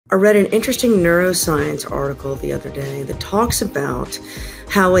I read an interesting Neuroscience article the other day that talks about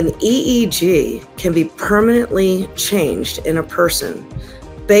how an EEG can be permanently changed in a person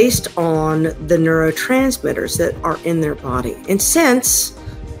based on the neurotransmitters that are in their body. And since,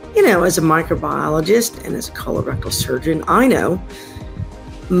 as a microbiologist and as a colorectal surgeon, I know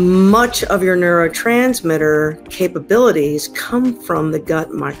much of your neurotransmitter capabilities come from the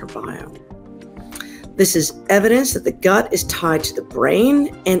gut microbiome. This is evidence that the gut is tied to the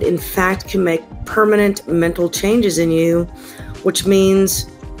brain and in fact can make permanent mental changes in you, which means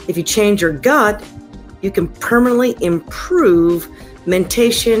if you change your gut, you can permanently improve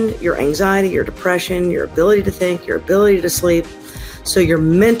mentation, your anxiety, your depression, your ability to think, your ability to sleep. So your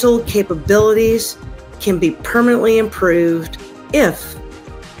mental capabilities can be permanently improved if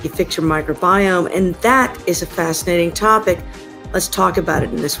you fix your microbiome. And that is a fascinating topic. Let's talk about it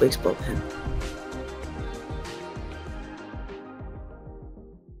in this week's Bullpen.